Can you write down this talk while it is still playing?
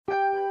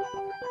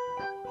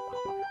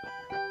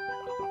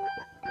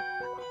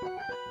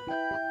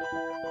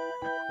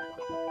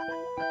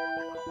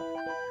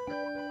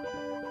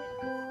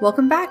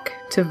Welcome back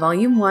to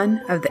Volume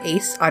 1 of the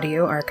ACE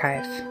Audio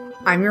Archive.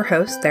 I'm your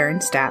host, Therin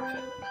Stapp.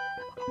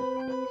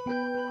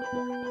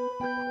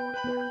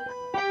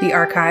 The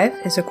Archive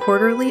is a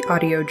quarterly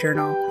audio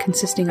journal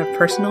consisting of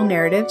personal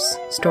narratives,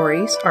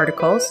 stories,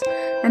 articles,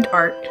 and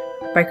art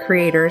by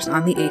creators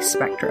on the ACE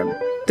spectrum.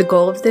 The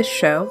goal of this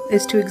show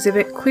is to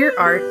exhibit queer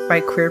art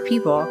by queer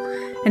people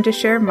and to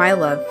share my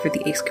love for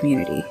the ACE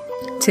community.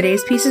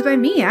 Today's piece is by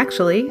me,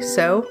 actually,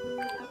 so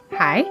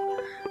hi,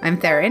 I'm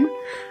Therin.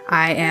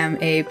 I am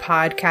a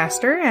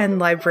podcaster and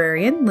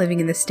librarian living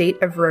in the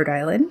state of Rhode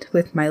Island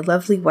with my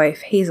lovely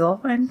wife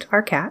Hazel and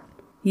our cat.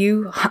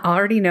 You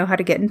already know how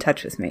to get in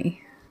touch with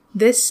me.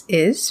 This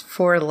is,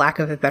 for lack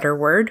of a better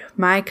word,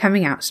 my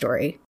coming out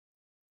story.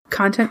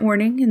 Content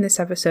warning in this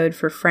episode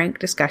for frank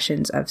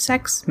discussions of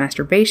sex,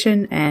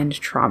 masturbation, and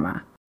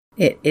trauma.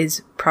 It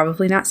is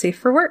probably not safe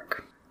for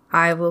work.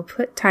 I will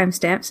put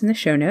timestamps in the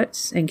show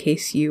notes in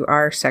case you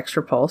are sex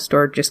repulsed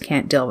or just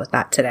can't deal with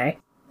that today.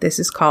 This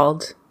is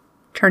called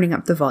Turning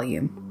Up the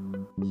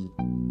Volume.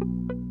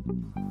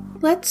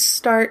 Let's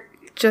start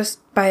just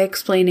by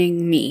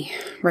explaining me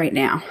right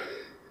now.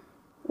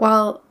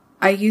 While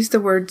I use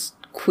the words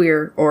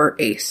queer or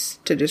ace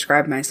to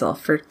describe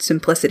myself for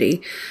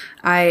simplicity,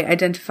 I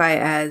identify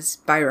as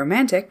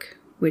biromantic,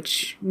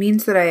 which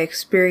means that I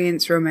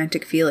experience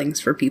romantic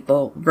feelings for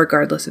people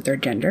regardless of their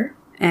gender,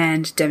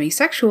 and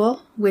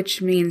demisexual,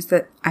 which means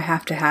that I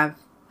have to have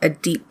a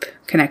deep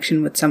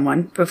connection with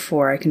someone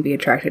before I can be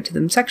attracted to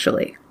them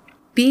sexually.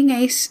 Being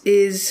ace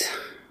is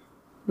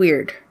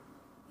weird.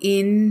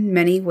 In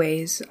many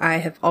ways, I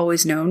have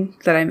always known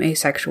that I'm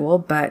asexual,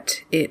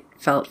 but it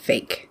felt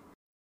fake.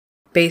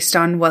 Based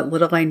on what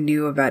little I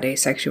knew about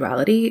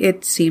asexuality,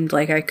 it seemed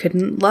like I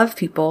couldn't love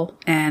people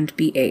and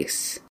be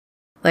ace.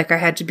 Like I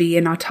had to be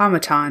an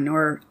automaton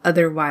or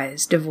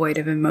otherwise devoid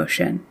of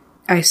emotion.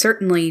 I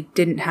certainly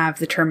didn't have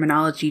the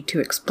terminology to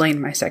explain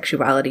my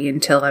sexuality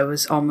until I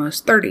was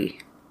almost 30.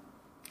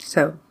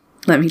 So,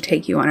 let me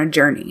take you on a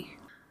journey.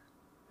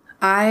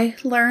 I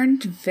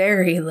learned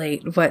very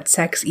late what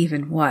sex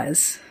even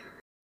was.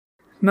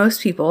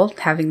 Most people,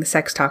 having the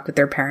sex talk with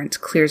their parents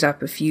clears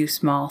up a few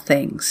small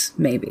things,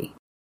 maybe.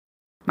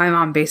 My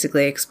mom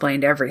basically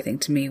explained everything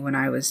to me when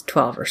I was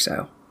 12 or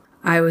so.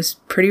 I was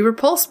pretty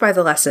repulsed by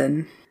the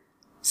lesson.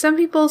 Some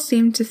people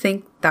seemed to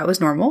think that was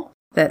normal,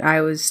 that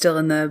I was still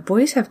in the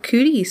boys have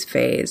cooties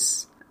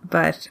phase,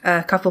 but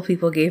a couple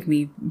people gave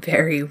me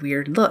very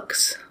weird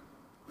looks.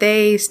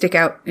 They stick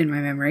out in my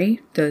memory,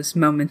 those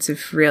moments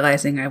of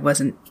realizing I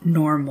wasn't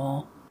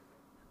normal.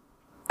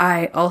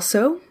 I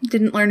also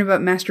didn't learn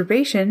about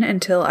masturbation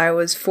until I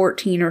was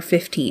 14 or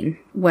 15,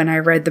 when I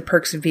read The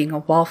Perks of Being a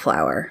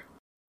Wallflower.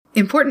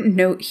 Important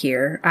note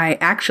here, I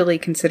actually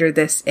consider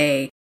this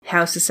a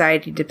how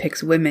society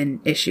depicts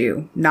women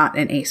issue, not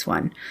an ace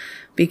one,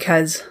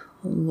 because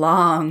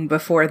long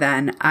before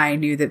then, I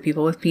knew that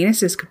people with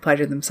penises could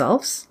pleasure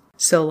themselves.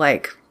 So,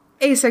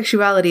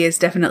 asexuality is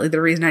definitely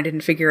the reason I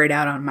didn't figure it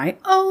out on my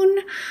own,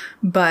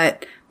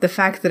 but the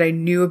fact that I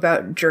knew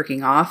about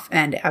jerking off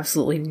and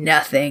absolutely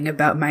nothing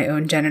about my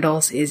own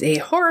genitals is a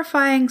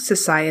horrifying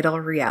societal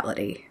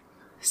reality.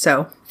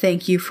 So,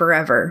 thank you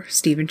forever,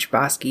 Stephen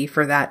Chbosky,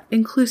 for that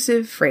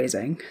inclusive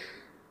phrasing.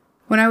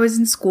 When I was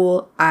in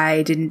school,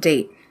 I didn't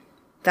date.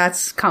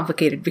 That's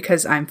complicated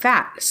because I'm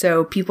fat,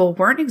 so people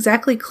weren't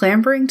exactly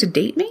clamoring to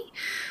date me,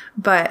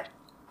 but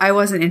I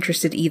wasn't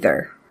interested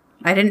either.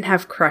 I didn't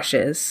have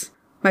crushes.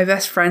 My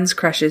best friend's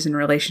crushes and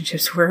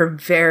relationships were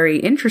very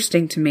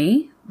interesting to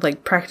me,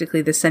 like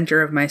practically the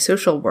center of my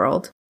social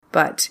world,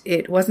 but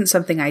it wasn't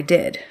something I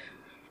did.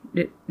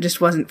 It just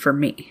wasn't for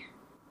me.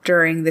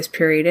 During this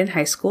period in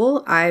high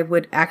school, I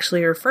would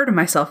actually refer to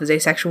myself as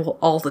asexual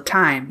all the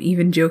time,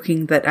 even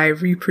joking that I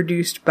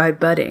reproduced by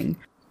budding.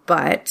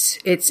 But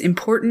it's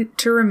important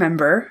to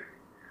remember,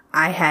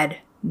 I had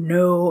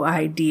no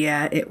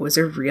idea it was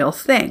a real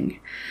thing.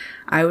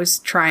 I was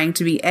trying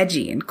to be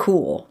edgy and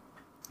cool.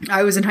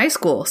 I was in high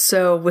school,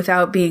 so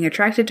without being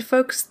attracted to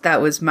folks,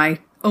 that was my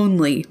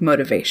only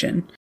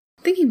motivation.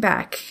 Thinking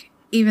back,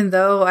 even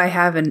though I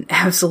have an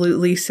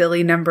absolutely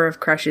silly number of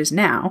crushes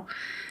now,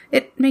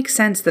 it makes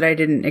sense that I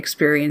didn't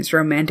experience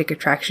romantic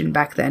attraction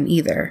back then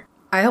either.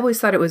 I always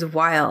thought it was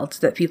wild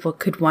that people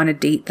could want to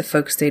date the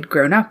folks they'd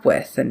grown up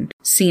with and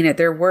seen at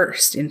their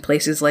worst in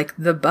places like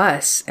the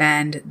bus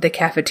and the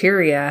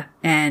cafeteria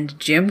and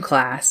gym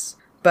class.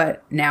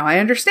 But now I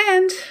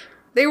understand.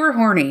 They were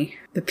horny.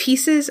 The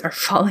pieces are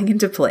falling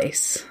into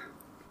place.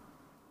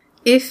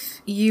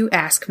 If you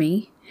ask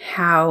me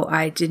how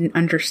I didn't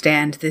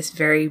understand this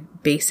very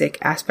basic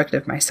aspect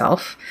of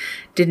myself,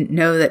 didn't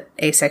know that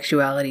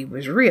asexuality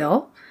was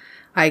real,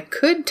 I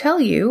could tell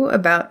you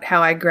about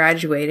how I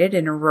graduated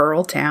in a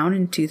rural town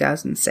in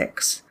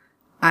 2006.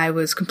 I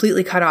was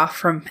completely cut off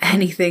from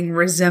anything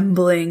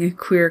resembling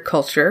queer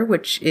culture,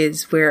 which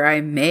is where I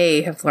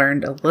may have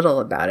learned a little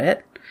about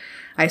it.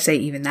 I say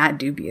even that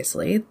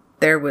dubiously.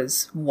 There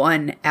was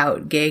one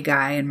out gay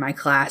guy in my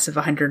class of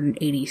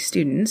 180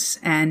 students,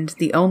 and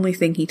the only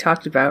thing he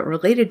talked about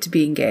related to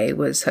being gay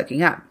was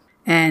hooking up.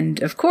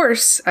 And of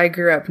course, I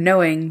grew up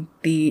knowing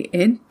the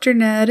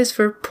internet is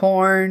for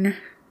porn.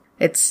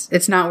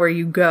 It's not where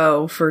you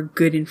go for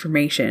good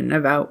information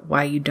about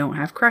why you don't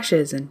have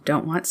crushes and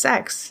don't want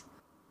sex.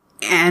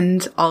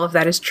 And all of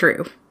that is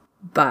true.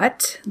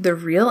 But the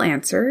real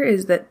answer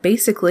is that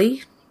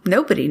basically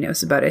nobody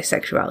knows about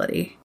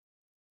asexuality.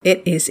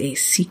 It is a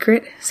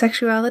secret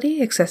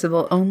sexuality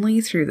accessible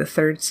only through the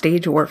third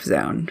stage warp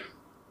zone.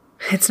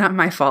 It's not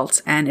my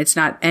fault, and it's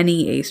not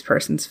any ace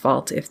person's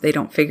fault if they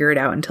don't figure it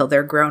out until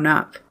they're grown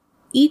up.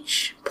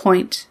 Each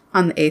point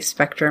on the ace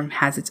spectrum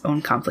has its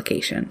own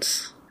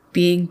complications.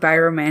 Being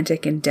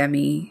biromantic and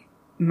demi,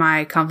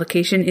 my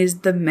complication is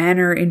the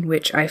manner in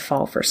which I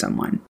fall for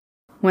someone.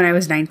 When I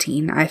was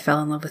 19, I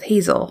fell in love with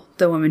Hazel,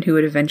 the woman who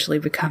would eventually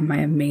become my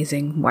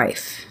amazing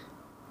wife.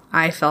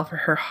 I fell for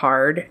her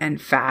hard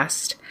and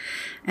fast,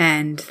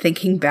 and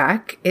thinking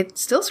back, it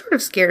still sort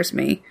of scares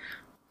me.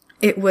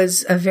 It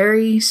was a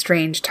very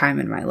strange time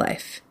in my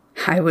life.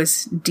 I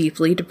was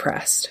deeply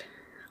depressed.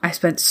 I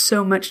spent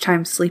so much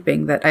time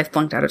sleeping that I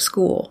flunked out of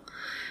school.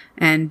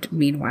 And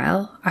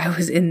meanwhile, I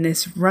was in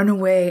this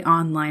runaway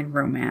online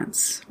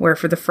romance, where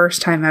for the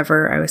first time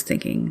ever, I was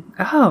thinking,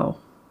 oh,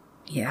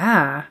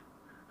 yeah,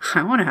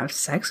 I want to have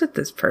sex with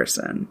this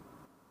person.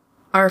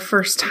 Our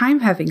first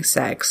time having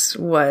sex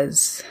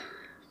was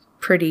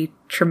pretty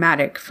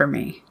traumatic for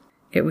me.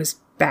 It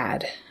was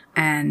bad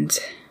and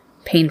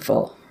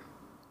painful.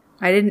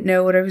 I didn't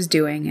know what I was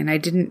doing, and I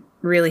didn't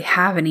really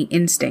have any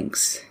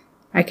instincts.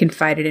 I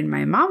confided in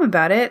my mom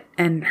about it,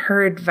 and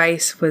her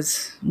advice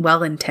was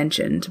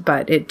well-intentioned,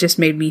 but it just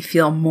made me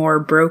feel more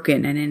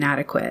broken and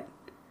inadequate.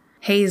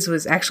 Hayes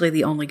was actually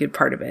the only good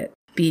part of it,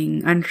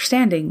 being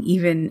understanding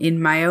even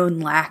in my own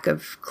lack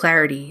of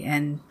clarity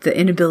and the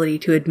inability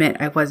to admit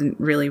I wasn't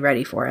really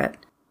ready for it.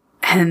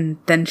 And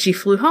then she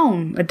flew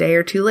home a day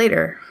or two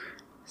later.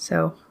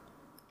 So,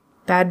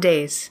 bad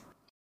days.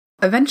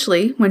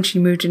 Eventually, when she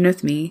moved in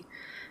with me,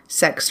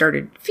 sex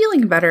started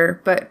feeling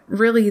better, but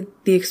really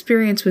the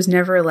experience was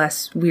never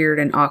less weird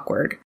and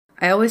awkward.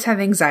 I always have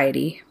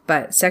anxiety,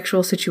 but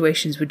sexual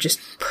situations would just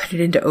put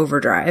it into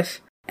overdrive.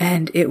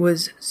 And it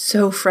was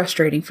so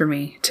frustrating for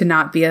me to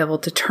not be able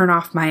to turn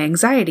off my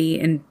anxiety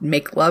and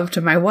make love to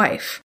my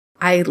wife.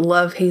 I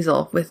love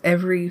Hazel with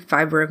every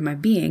fiber of my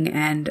being,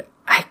 and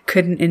I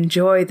couldn't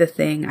enjoy the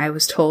thing I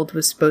was told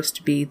was supposed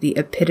to be the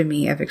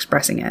epitome of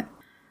expressing it.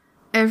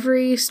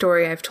 Every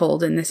story I've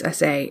told in this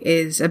essay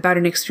is about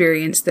an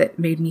experience that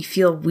made me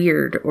feel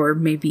weird or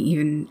maybe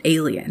even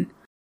alien.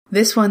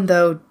 This one,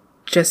 though,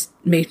 just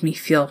made me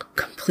feel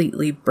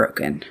completely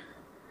broken.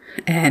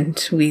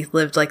 And we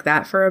lived like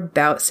that for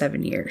about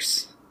 7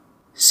 years.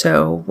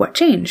 So what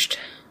changed?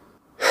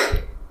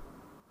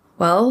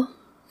 Well,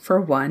 for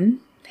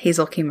one,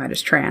 Hazel came out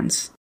as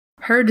trans.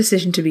 Her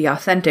decision to be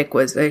authentic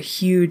was a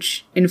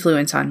huge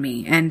influence on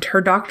me, and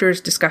her doctor's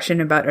discussion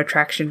about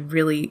attraction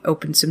really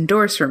opened some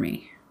doors for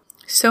me.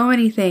 So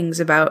many things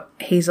about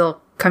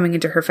Hazel coming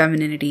into her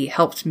femininity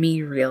helped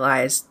me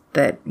realize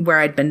that where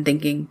I'd been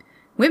thinking,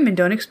 women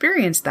don't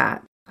experience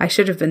that, I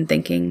should have been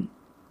thinking,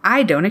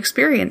 I don't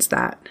experience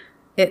that.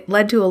 It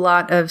led to a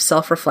lot of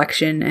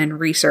self-reflection and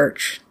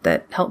research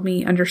that helped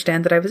me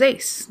understand that I was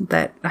ace,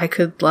 that I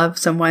could love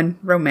someone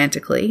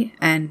romantically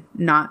and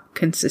not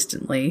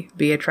consistently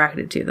be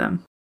attracted to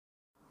them.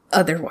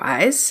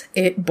 Otherwise,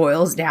 it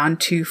boils down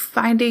to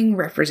finding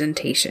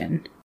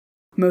representation.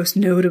 Most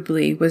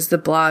notably was the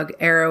blog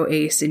Arrow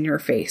Ace in Your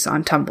Face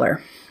on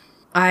Tumblr.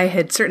 I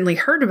had certainly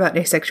heard about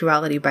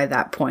asexuality by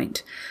that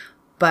point,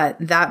 but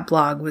that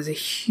blog was a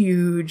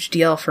huge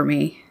deal for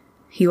me.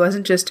 He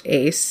wasn't just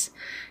ace.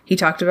 He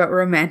talked about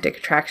romantic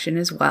attraction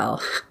as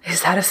well.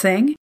 Is that a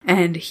thing?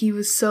 And he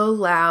was so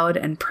loud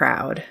and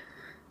proud.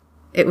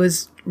 It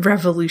was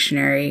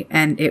revolutionary,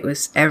 and it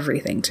was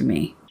everything to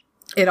me.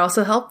 It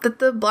also helped that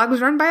the blog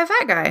was run by a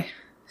fat guy.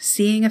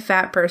 Seeing a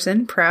fat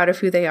person proud of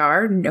who they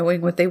are,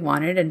 knowing what they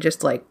wanted, and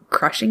just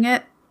crushing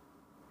it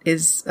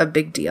is a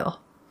big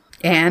deal.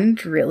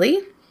 And really,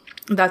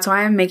 that's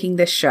why I'm making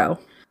this show.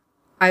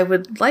 I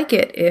would like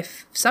it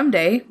if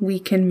someday we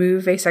can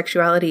move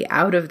asexuality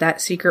out of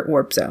that secret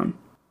warp zone.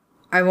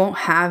 I won't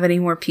have any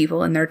more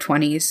people in their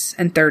 20s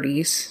and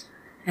 30s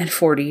and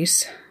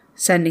 40s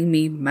sending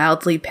me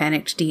mildly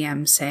panicked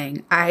DMs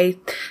saying, I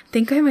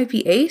think I might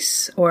be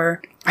ace,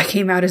 or I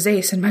came out as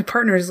ace and my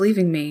partner is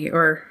leaving me,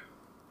 or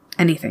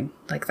anything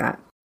like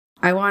that.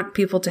 I want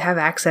people to have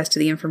access to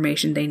the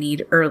information they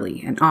need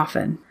early and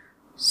often.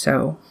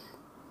 So,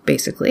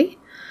 basically,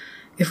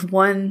 if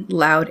one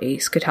loud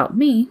ace could help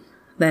me,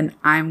 then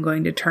I'm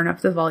going to turn up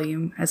the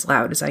volume as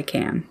loud as I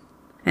can.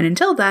 And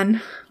until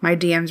then, my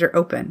DMs are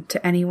open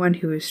to anyone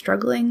who is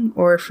struggling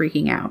or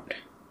freaking out.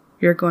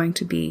 You're going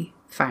to be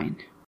fine.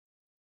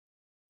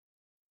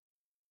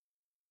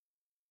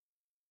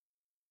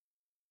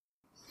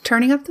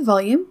 Turning Up the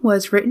Volume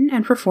was written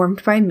and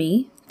performed by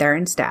me,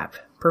 Therin Stapp,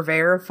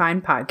 purveyor of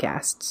fine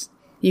podcasts.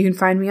 You can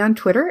find me on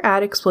Twitter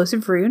at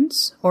Explosive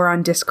Runes or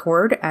on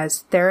Discord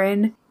as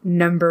Therin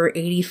number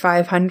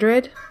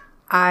 8500.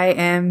 I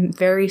am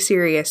very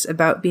serious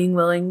about being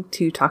willing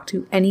to talk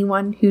to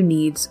anyone who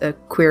needs a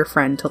queer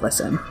friend to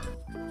listen.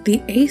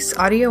 The Ace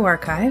Audio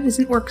Archive is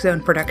an Orc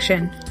Zone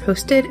production,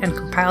 hosted and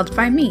compiled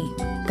by me,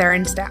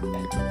 Therin Stapp.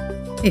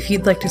 If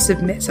you'd like to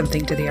submit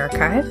something to the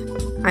archive,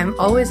 I'm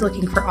always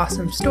looking for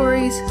awesome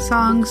stories,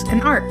 songs,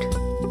 and art.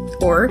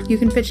 Or you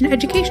can pitch an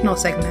educational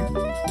segment.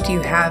 Do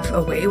you have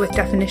a way with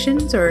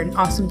definitions or an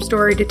awesome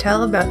story to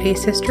tell about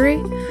Ace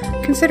history?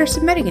 Consider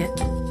submitting it.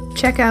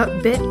 Check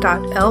out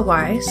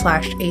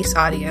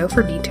bit.ly/aceaudio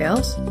for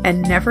details,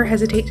 and never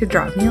hesitate to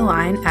drop me a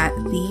line at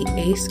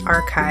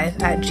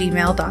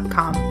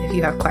theacearchive@gmail.com if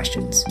you have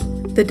questions.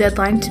 The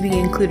deadline to be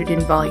included in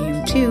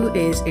Volume 2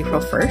 is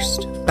April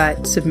 1st,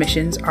 but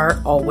submissions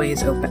are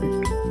always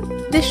open.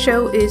 This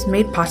show is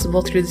made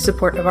possible through the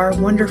support of our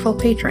wonderful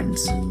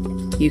patrons.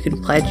 You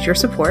can pledge your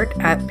support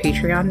at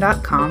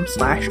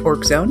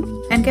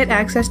patreon.com/orczone and get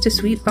access to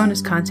sweet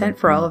bonus content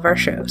for all of our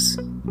shows.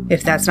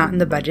 If that's not in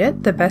the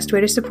budget, the best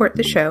way to support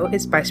the show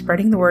is by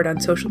spreading the word on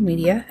social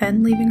media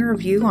and leaving a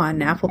review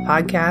on Apple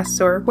Podcasts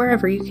or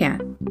wherever you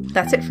can.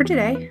 That's it for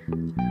today.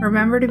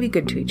 Remember to be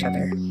good to each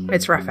other.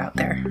 It's rough out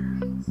there.